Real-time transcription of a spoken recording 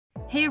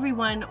Hey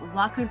everyone,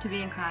 welcome to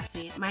Being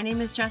Classy. My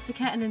name is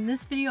Jessica, and in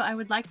this video I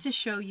would like to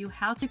show you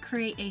how to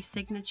create a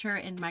signature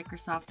in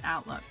Microsoft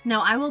Outlook.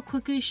 Now I will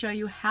quickly show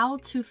you how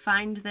to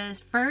find this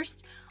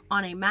first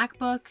on a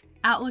MacBook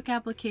Outlook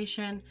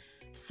application,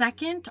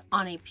 second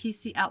on a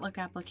PC Outlook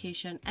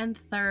application, and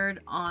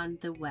third on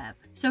the web.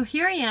 So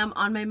here I am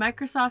on my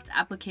Microsoft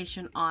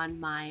application on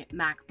my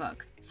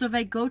MacBook. So if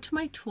I go to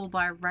my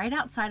toolbar right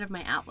outside of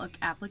my Outlook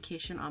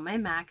application on my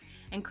Mac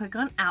and click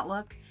on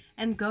Outlook,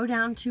 and go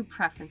down to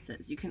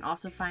Preferences. You can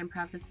also find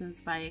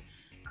Preferences by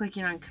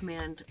clicking on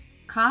Command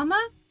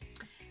comma.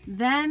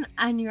 Then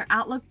on your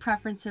Outlook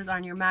Preferences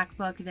on your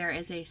MacBook, there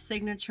is a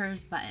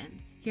Signatures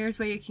button. Here's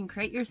where you can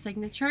create your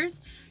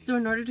signatures. So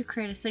in order to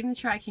create a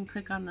signature, I can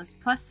click on this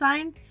plus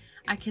sign.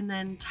 I can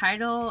then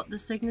title the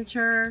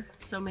signature.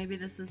 So maybe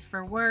this is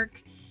for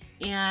work,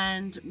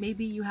 and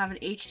maybe you have an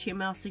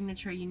HTML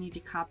signature you need to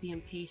copy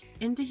and paste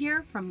into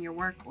here from your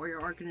work or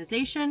your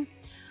organization.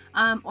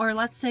 Or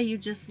let's say you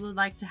just would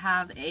like to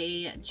have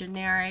a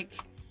generic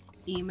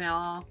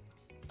email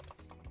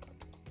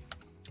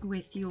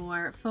with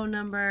your phone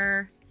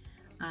number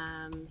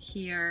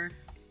here.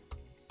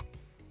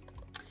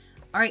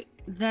 All right,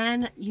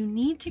 then you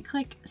need to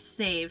click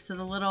save. So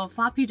the little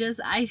floppy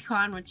disk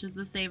icon, which is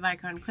the save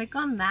icon, click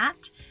on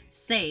that,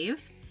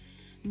 save.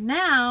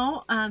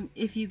 Now,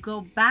 if you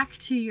go back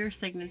to your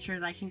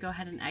signatures, I can go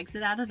ahead and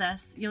exit out of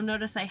this. You'll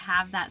notice I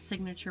have that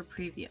signature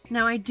preview.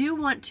 Now, I do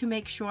want to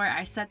make sure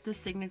I set this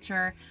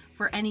signature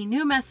for any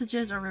new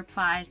messages or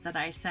replies that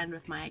I send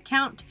with my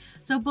account.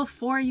 So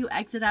before you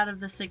exit out of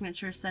the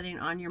signature setting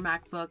on your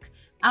MacBook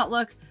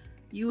Outlook,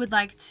 you would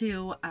like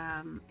to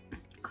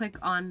click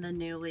on the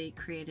newly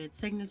created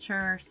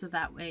signature so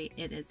that way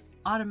it is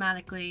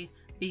automatically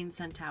being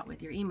sent out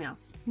with your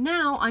emails.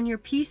 Now on your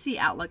PC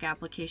Outlook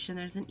application,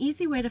 there's an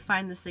easy way to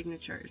find the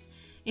signatures.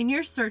 In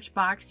your search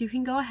box, you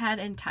can go ahead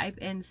and type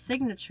in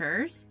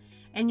signatures,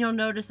 and you'll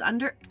notice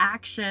under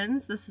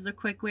actions, this is a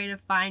quick way to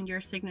find your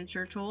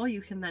signature tool.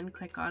 You can then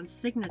click on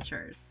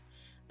signatures.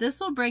 This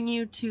will bring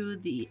you to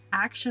the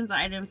actions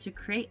item to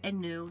create a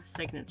new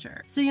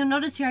signature. So you'll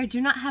notice here I do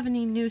not have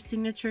any new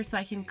signatures, so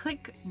I can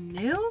click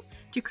new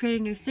to create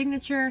a new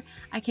signature.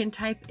 I can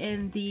type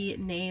in the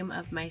name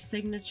of my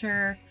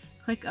signature,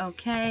 click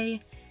OK,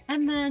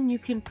 and then you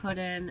can put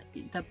in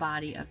the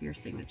body of your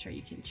signature.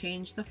 You can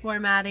change the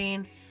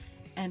formatting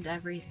and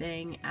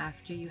everything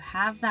after you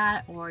have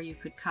that, or you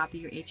could copy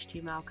your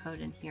HTML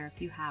code in here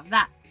if you have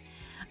that.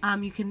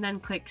 You can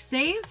then click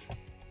save.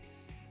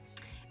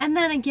 And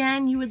then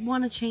again, you would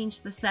want to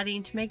change the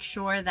setting to make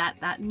sure that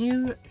that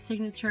new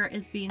signature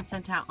is being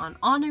sent out on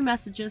all new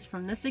messages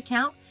from this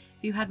account.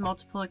 If you had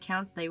multiple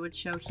accounts, they would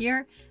show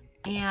here,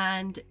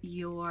 and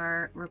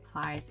your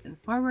replies and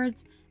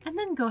forwards, and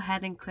then go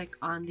ahead and click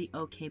on the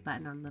OK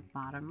button on the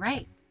bottom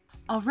right.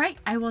 All right,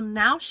 I will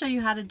now show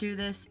you how to do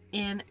this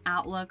in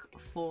Outlook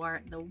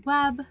for the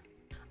web.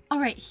 All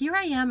right, here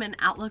I am in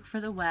Outlook for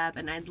the web,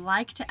 and I'd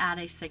like to add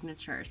a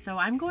signature. So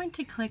I'm going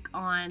to click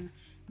on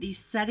the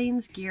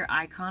settings gear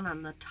icon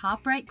on the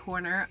top right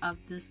corner of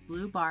this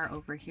blue bar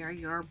over here.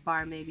 Your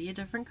bar may be a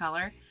different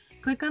color.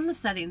 Click on the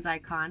settings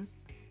icon.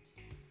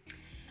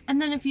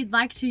 And then if you'd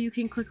like to, you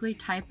can quickly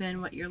type in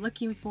what you're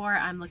looking for.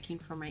 I'm looking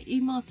for my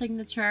email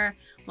signature.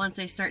 Once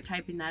I start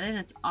typing that in,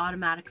 it's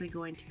automatically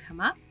going to come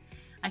up.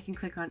 I can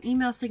click on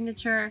email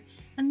signature,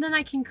 and then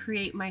I can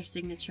create my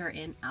signature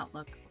in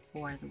Outlook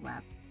for the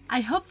web.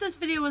 I hope this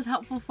video was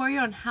helpful for you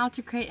on how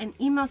to create an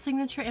email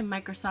signature in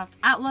Microsoft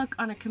Outlook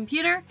on a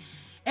computer.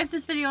 If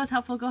this video was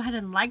helpful, go ahead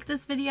and like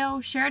this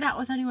video, share it out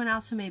with anyone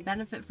else who may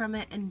benefit from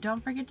it, and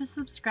don't forget to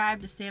subscribe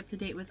to stay up to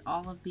date with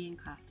all of Being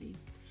Classy.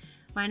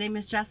 My name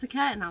is Jessica,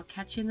 and I'll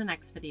catch you in the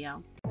next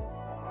video.